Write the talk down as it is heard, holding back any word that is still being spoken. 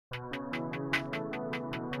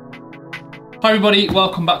Hi everybody,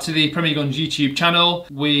 welcome back to the Premier Guns YouTube channel.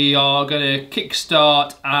 We are going to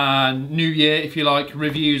kickstart a new year, if you like,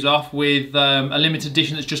 reviews off with a limited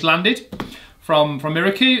edition that's just landed from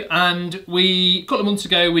Miroku. And a couple of months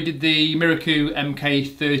ago we did the Miroku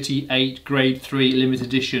MK38 Grade 3 limited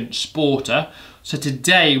edition Sporter. So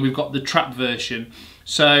today we've got the trap version.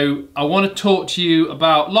 So I want to talk to you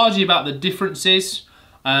largely about the differences,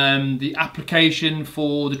 the application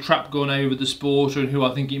for the trap gun over the Sporter and who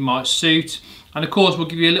I think it might suit. And of course we'll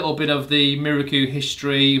give you a little bit of the Miroku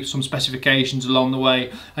history, some specifications along the way,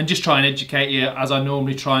 and just try and educate you as I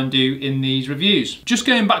normally try and do in these reviews. Just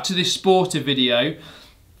going back to this Sporter video,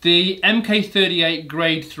 the MK38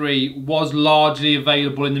 Grade 3 was largely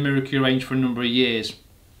available in the Miroku range for a number of years.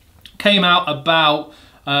 Came out about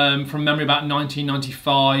from memory about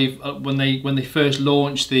 1995 when they first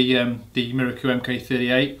launched the Miroku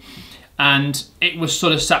MK38, and it was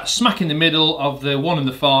sort of sat smack in the middle of the 1 and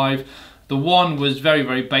the 5. The 1 was very,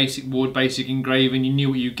 very basic wood, basic engraving, you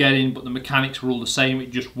knew what you were getting, but the mechanics were all the same, it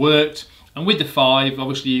just worked. And with the 5,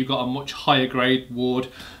 obviously you got a much higher grade wood,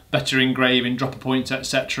 better engraving, dropper points,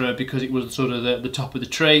 etc., because it was sort of the top of the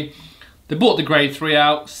tree. They brought the Grade 3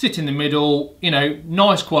 out, sit in the middle, you know,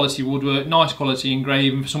 nice quality woodwork, nice quality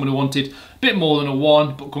engraving for someone who wanted a bit more than a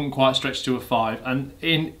 1 but couldn't quite stretch to a 5. And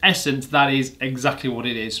in essence, that is exactly what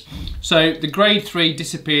it is. So the Grade 3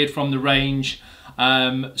 disappeared from the range,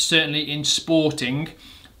 certainly in sporting,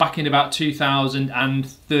 back in about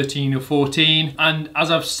 2013 or 14. And as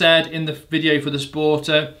I've said in the video for the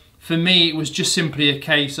Sporter, for me it was just simply a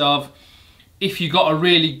case of, if you got a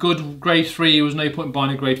really good Grade 3, there was no point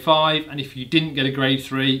buying a Grade 5, and if you didn't get a Grade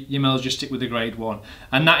 3, you may as well just stick with the Grade 1.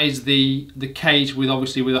 And that is the case with,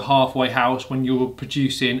 obviously, with a halfway house when you're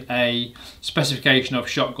producing a specification of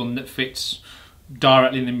shotgun that fits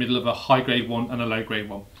directly in the middle of a high Grade 1 and a low Grade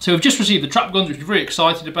 1. So we've just received the trap guns, which we're very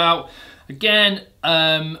excited about. Again,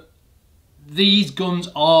 these guns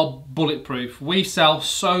are bulletproof. We sell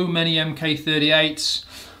so many MK38s.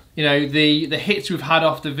 You know, the hits we've had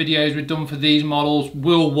off the videos we've done for these models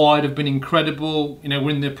worldwide have been incredible. You know, we're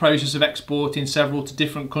in the process of exporting several to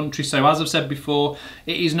different countries. So as I've said before,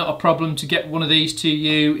 it is not a problem to get one of these to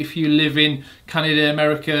you if you live in Canada,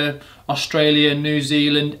 America, Australia, New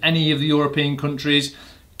Zealand, any of the European countries.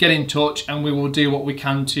 Get in touch and we will do what we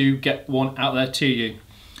can to get one out there to you.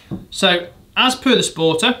 So as per the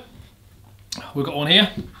Sporter, we've got one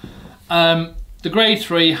here. The Grade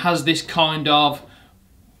 3 has this kind of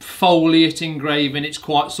foliate engraving. It's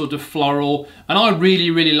quite sort of floral, and I really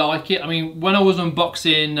like it. I mean, when I was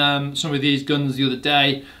unboxing some of these guns the other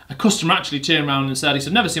day, a customer actually turned around and said, he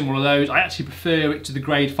said, never seen one of those. I actually prefer it to the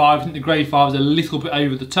Grade 5. I think the Grade 5 is a little bit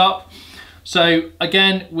over the top. So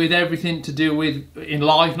again, with everything to do with in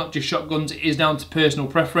life, not just shotguns, it is down to personal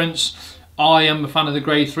preference. I am a fan of the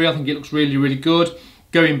Grade 3. I think it looks really good.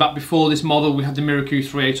 Going back before this model, we had the Miroku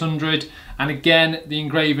 3800, and again, the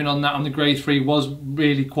engraving on that on the Grade 3 was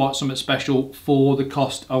really quite something special for the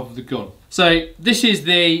cost of the gun. So this is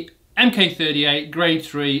the MK38 Grade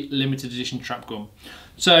 3 limited edition trap gun.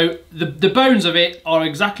 So the bones of it are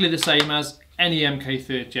exactly the same as any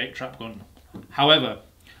MK38 trap gun. However,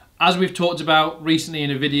 as we've talked about recently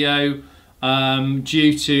in a video,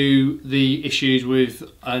 due to the issues with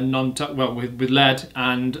with lead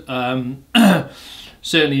and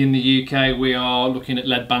certainly in the UK we are looking at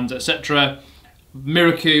lead bans, etc.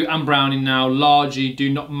 Miroku and Browning now largely do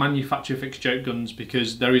not manufacture fixed choke guns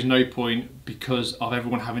because there is no point, because of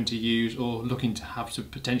everyone having to use or looking to have to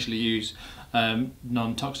potentially use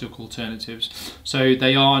non-toxic alternatives. So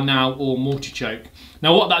they are now all multi-choke.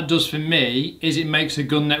 Now what that does for me is it makes a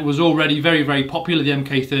gun that was already very popular, the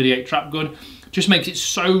MK38 trap gun, just makes it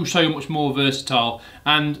so much more versatile.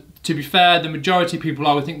 And to be fair, the majority of people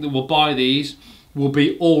I would think that will buy these will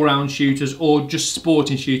be all-round shooters or just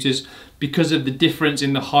sporting shooters because of the difference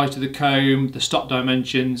in the height of the comb, the stock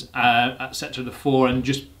dimensions, etc. the fore, and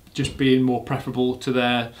just being more preferable to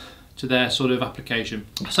their sort of application.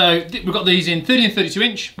 So we've got these in 30 and 32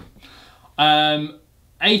 inch,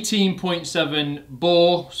 18.7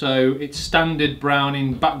 bore, so it's standard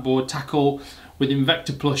Browning backboard tackle with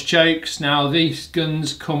Invector Plus chokes. Now these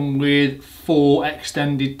guns come with 4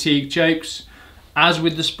 extended Teague chokes. As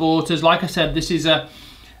with the Sporters, like I said, this is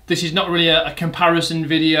not really a comparison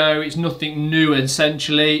video. It's nothing new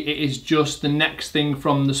essentially. It is just the next thing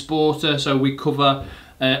from the Sporter. So we cover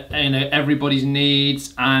everybody's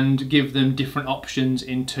needs and give them different options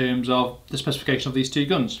in terms of the specification of these two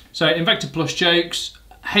guns. So Invector Plus chokes,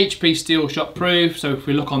 HP steel shot proof. So if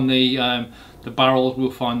we look on the barrels,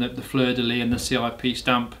 we'll find that the fleur-de-lis and the CIP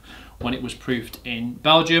stamp when it was proofed in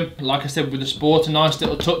Belgium. Like I said with the Sport, a nice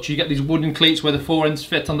little touch. You get these wooden cleats where the fore ends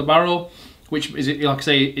fit on the barrel. which is, like I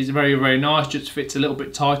say, is very, very nice. Just fits a little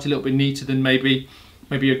bit tighter, a little bit neater than maybe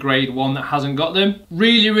a grade 1 that hasn't got them.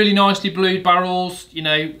 Really, really nicely blued barrels, you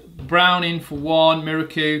know, browning for one,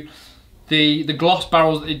 Miroku. The gloss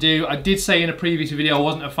barrels that they do, I did say in a previous video I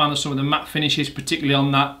wasn't a fan of some of the matte finishes, particularly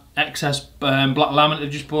on that excess black laminate they've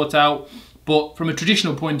just brought out. But from a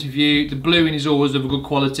traditional point of view, the bluing is always of a good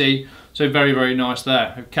quality, so very, very nice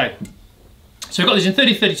there. Okay, so I've got these in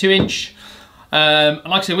 30-32 inch. And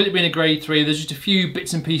like I said, with it being a grade 3, there's just a few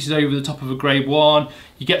bits and pieces over the top of a grade 1.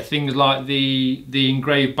 You get things like the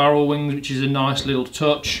engraved barrel wings, which is a nice little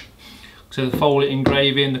touch. So the folded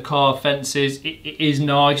engraving, the carved fences, it is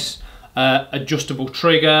nice. Adjustable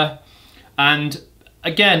trigger, and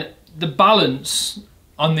again, the balance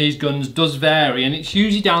on these guns does vary, and it's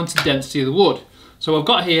usually down to the density of the wood. So I've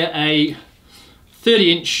got here a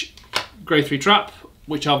 30-inch grade 3 trap,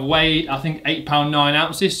 which I've weighed, I think, 8 pounds 9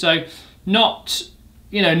 ounces. So not,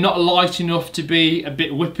 you know, not light enough to be a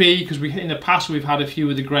bit whippy, because in the past we've had a few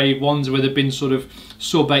of the grade 1s where they've been sort of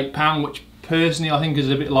sub 8 pound, which personally I think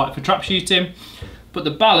is a bit light for trap shooting. But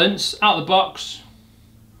the balance out of the box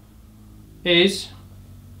is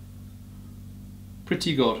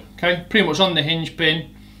pretty good. Okay, pretty much on the hinge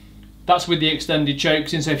pin. That's with the extended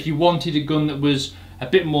chokes in, so if you wanted a gun that was a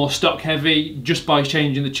bit more stock heavy, just by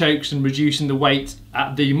changing the chokes and reducing the weight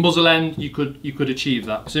at the muzzle end, you could achieve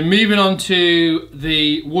that. So moving on to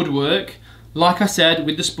the woodwork, like I said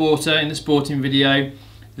with the Sporter in the sporting video,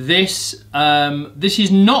 this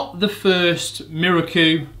is not the first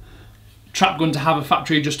Miroku trap gun to have a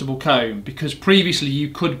factory adjustable comb, because previously you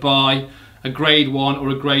could buy a grade 1 or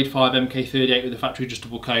a grade 5 MK38 with a factory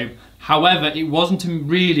adjustable comb. However, it wasn't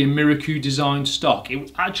really a Miroku designed stock. It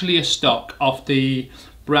was actually a stock of the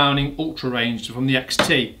Browning Ultra range from the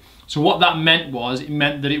XT. So what that meant was, it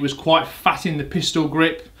meant that it was quite fat in the pistol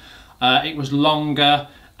grip, it was longer,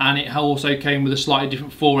 and it also came with a slightly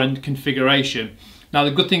different fore-end configuration. Now the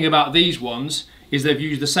good thing about these ones is they've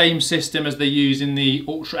used the same system as they use in the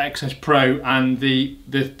Ultra XS Pro and the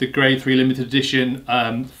grade 3 limited edition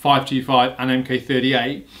 525 and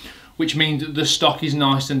MK38, which means that the stock is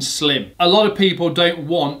nice and slim. A lot of people don't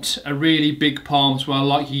want a really big palm swell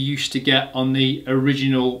like you used to get on the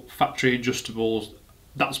original factory adjustables.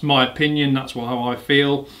 That's my opinion, that's how I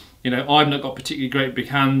feel. You know, I've not got particularly great big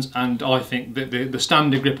hands, and I think that the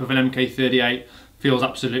standard grip of an MK38 feels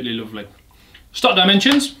absolutely lovely. Stock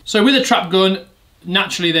dimensions. So with a trap gun,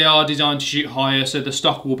 naturally they are designed to shoot higher, so the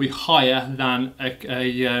stock will be higher than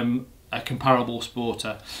a comparable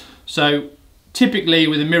Sporter. So typically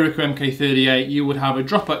with a Miroku MK38 you would have a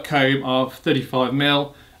drop at comb of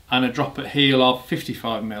 35mm and a drop at heel of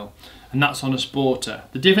 55mm, and that's on a Sporter.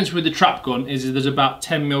 The difference with the trap gun is there's about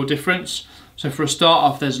 10mm difference. So for a start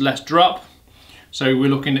off there's less drop, so we're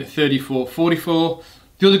looking at 34-44.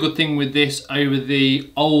 The other good thing with this over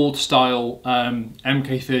the old style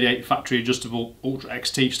MK38 factory adjustable Ultra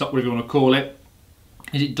XT stock, whatever you want to call it,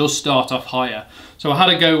 is it does start off higher. So I had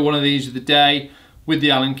to go with one of these of the day with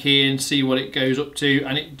the Allen key and see what it goes up to,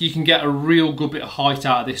 and you can get a real good bit of height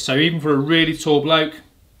out of this. So even for a really tall bloke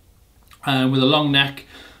with a long neck,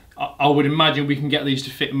 I would imagine we can get these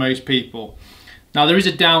to fit most people. Now there is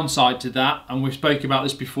a downside to that, and we've spoken about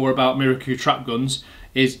this before about Miroku trap guns,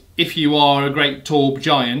 is if you are a great tall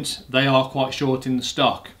giant, they are quite short in the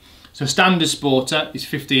stock. So standard Sporter is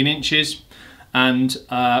 15 inches, and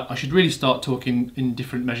I should really start talking in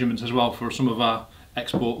different measurements as well for some of our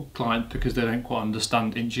export clients, because they don't quite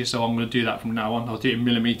understand inches, so I'm going to do that from now on. I'll do it in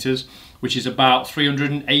millimeters, which is about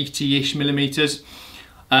 380-ish millimeters,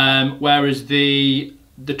 whereas the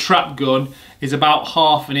trap gun is about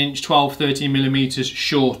half an inch, 12-13 millimeters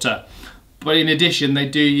shorter. But in addition, they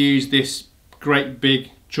do use this great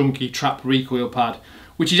big chunky trap recoil pad,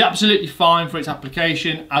 which is absolutely fine for its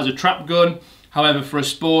application as a trap gun. However, for a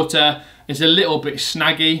Sporter, it's a little bit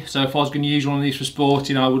snaggy. So if I was going to use one of these for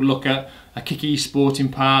sporting, I would look at a Kiki sporting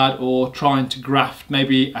pad, or trying to graft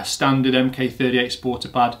maybe a standard MK38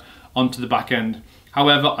 Sporter pad onto the back end.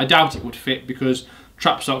 However, I doubt it would fit, because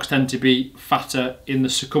trap stocks tend to be fatter in the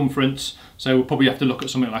circumference, so we'll probably have to look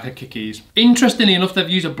at something like a Kiki's. Interestingly enough, they've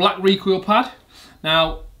used a black recoil pad.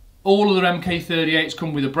 Now, all of their MK38s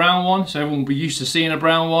come with a brown one, so everyone will be used to seeing a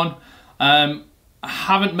brown one. I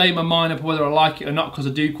haven't made my mind up whether I like it or not, because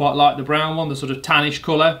I do quite like the brown one, the sort of tannish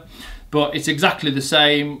colour. But it's exactly the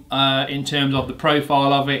same in terms of the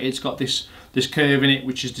profile of it. It's got this curve in it,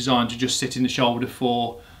 which is designed to just sit in the shoulder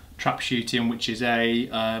for trap shooting, which is a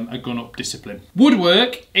gun up discipline.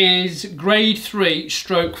 Woodwork is grade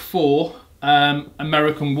 3/4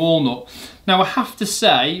 American walnut. Now I have to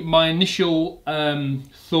say, my initial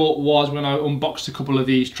thought was when I unboxed a couple of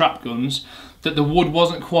these trap guns that the wood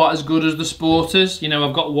wasn't quite as good as the Sporters. You know,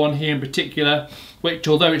 I've got one here in particular, which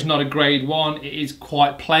although it's not a grade 1, it is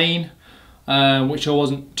quite plain, which I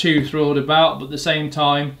wasn't too thrilled about, but at the same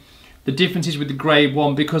time, the difference is with the grade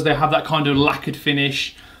 1, because they have that kind of lacquered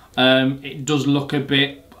finish, it does look a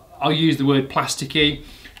bit, I'll use the word plasticky,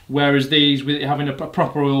 whereas these, with it having a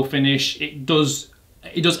proper oil finish, it does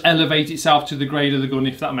elevate itself to the grade of the gun,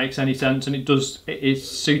 if that makes any sense, and it is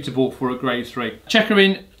suitable for a grade 3. Checker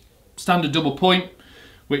in standard double point,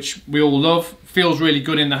 which we all love, feels really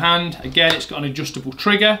good in the hand. Again, it's got an adjustable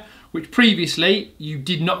trigger, which previously you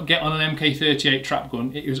did not get on an MK38 trap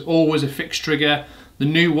gun. It was always a fixed trigger. The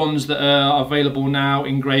new ones that are available now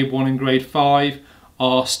in grade 1 and grade 5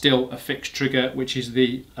 are still a fixed trigger, which is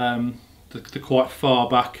the quite far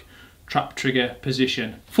back trap trigger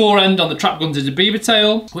position. Forend on the trap guns is a beaver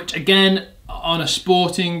tail, which again, on a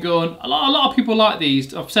sporting gun, a lot of people like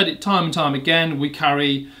these. I've said it time and time again, we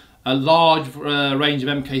carry a large range of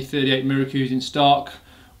MK38 Mirokus in stock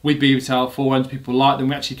with beaver tail forends. People like them.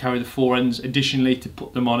 We actually carry the forends additionally to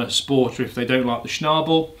put them on a Sporter if they don't like the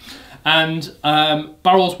schnabel. And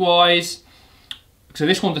barrels wise, so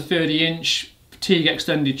this one's a 30-inch fatigue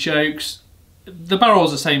extended chokes. The barrel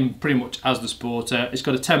is the same pretty much as the Sporter. It's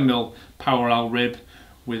got a 10mm parallel rib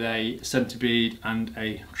with a centre bead and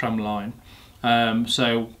a tram line.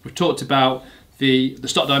 So we've talked about the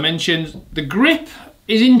stock dimensions. The grip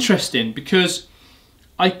is interesting because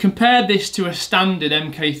I compared this to a standard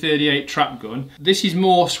MK38 trap gun. This is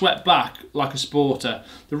more swept back like a Sporter.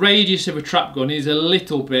 The radius of a trap gun is a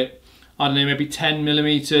little bit, I don't know, maybe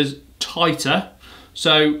 10mm tighter.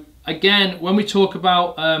 So again, when we talk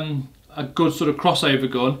about a good sort of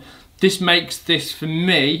crossover gun, this makes this, for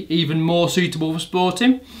me, even more suitable for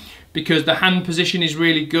sporting, because the hand position is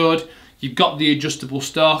really good. You've got the adjustable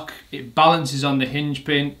stock, it balances on the hinge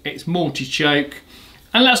pin, it's multi-choke.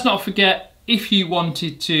 And let's not forget, if you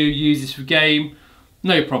wanted to use this for game,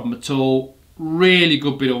 no problem at all. Really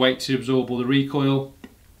good bit of weight to absorb all the recoil.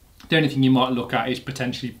 The only thing you might look at is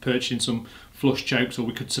potentially purchasing some flush chokes, or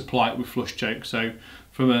we could supply it with flush chokes. So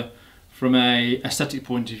from a aesthetic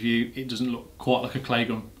point of view, it doesn't look quite like a clay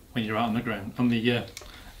gun when you're out on the ground,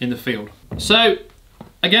 in the field. So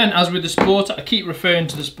again, as with the Sporter, I keep referring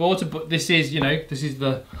to the Sporter, but this is, you know, this is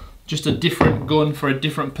just a different gun for a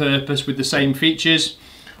different purpose with the same features.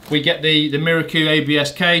 We get the Miroku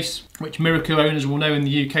ABS case, which Miroku owners will know in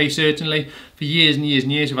the UK certainly. For years and years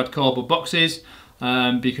and years we've had cardboard boxes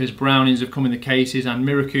because Brownings have come in the cases, and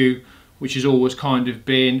Miroku, which has always kind of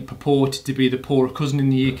been purported to be the poorer cousin in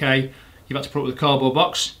the UK, you've had to put it with a cardboard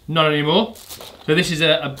box. Not anymore. So this is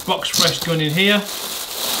a box fresh gun in here.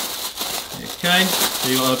 Okay, so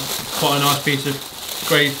you've got quite a nice piece of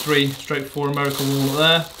grade 3 straight 4 American walnut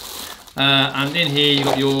there. And in here you've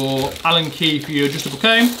got your Allen key for your adjustable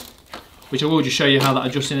comb, which I will just show you how that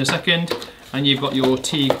adjusts in a second. And you've got your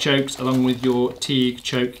Teague chokes along with your Teague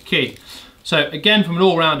choke key. So again, from an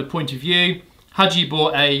all-rounder point of view, had you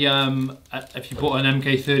bought if you bought an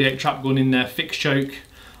MK38 trap gun in their fixed choke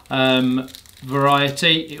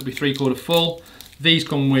variety, it'll be 3/4 full. These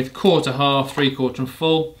come with quarter, half, 3/4 and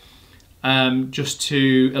full. Just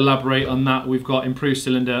to elaborate on that, we've got improved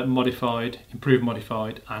cylinder, modified, improved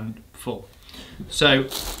modified and full. So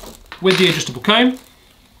with the adjustable comb,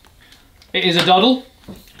 it is a doddle.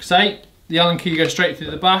 Say the Allen key goes straight through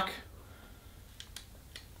the back.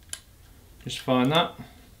 Just find that.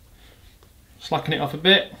 Slacken it off a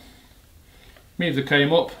bit. Move the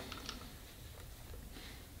comb up.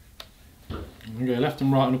 And go left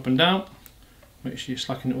and right and up and down. Make sure you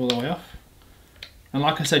slacken it all the way off. And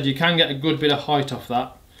like I said, you can get a good bit of height off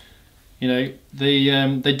that. You know,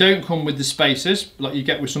 they don't come with the spacers like you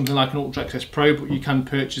get with something like an Ultra XS Pro, but you can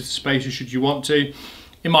purchase the spacers should you want to.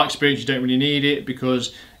 In my experience, you don't really need it,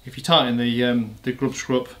 because if you tighten the grub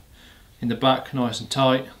scrub in the back nice and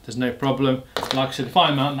tight, there's no problem. Like I said, if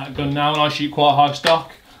I mount that gun now and I shoot quite high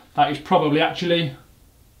stock, that is probably actually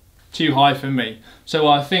too high for me. So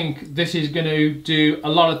I think this is going to do a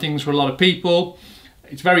lot of things for a lot of people.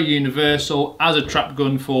 It's very universal as a trap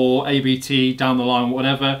gun for ABT, down the line,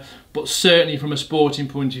 whatever, but certainly from a sporting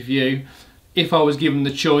point of view, if I was given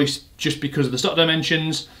the choice just because of the stock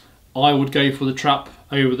dimensions, I would go for the trap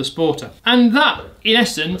over the sporter. And that, in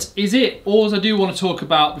essence, is it. All I do want to talk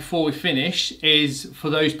about before we finish is for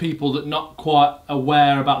those people that are not quite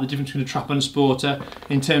aware about the difference between a trapper and a sporter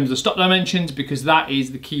in terms of the stock dimensions, because that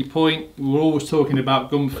is the key point. We're always talking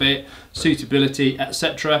about gun fit, suitability,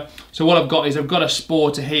 etc. So what I've got is I've got a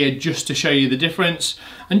sporter here just to show you the difference,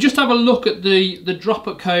 and just have a look at the drop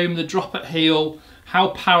at comb, the drop at heel, how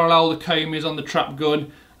parallel the comb is on the trap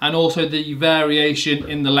gun, and also the variation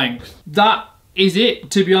in the length. That is it,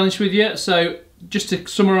 to be honest with you. So just to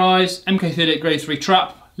summarise, MK38 Grade 3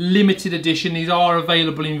 trap, limited edition. These are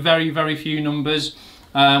available in very, very few numbers.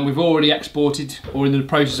 We've already exported, or in the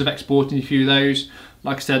process of exporting a few of those.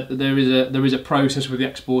 Like I said, there is a process with the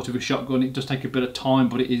export of a shotgun. It does take a bit of time,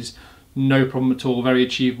 but it is no problem at all, very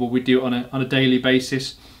achievable. We do it on a daily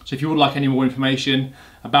basis. So if you would like any more information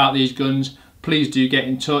about these guns, please do get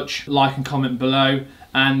in touch, like and comment below.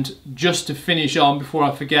 And just to finish on, before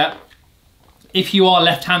I forget, if you are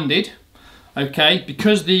left-handed, okay,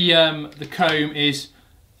 because the comb is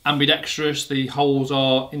ambidextrous, the holes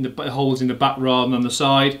are in the back rather than the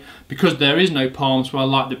side, because there is no palm swell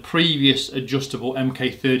like the previous adjustable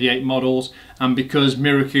MK38 models, and because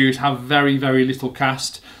Mirokus have very, very little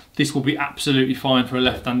cast, this will be absolutely fine for a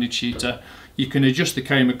left-handed shooter. You can adjust the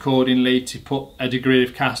comb accordingly to put a degree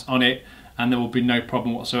of cast on it, and there will be no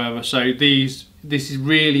problem whatsoever. So this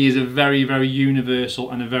really is a very, very universal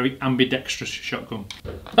and a very ambidextrous shotgun.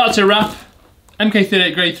 That's a wrap.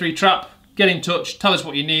 MK38 Grade 3 trap. Get in touch, tell us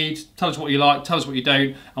what you need, tell us what you like, tell us what you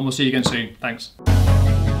don't, and we'll see you again soon. Thanks.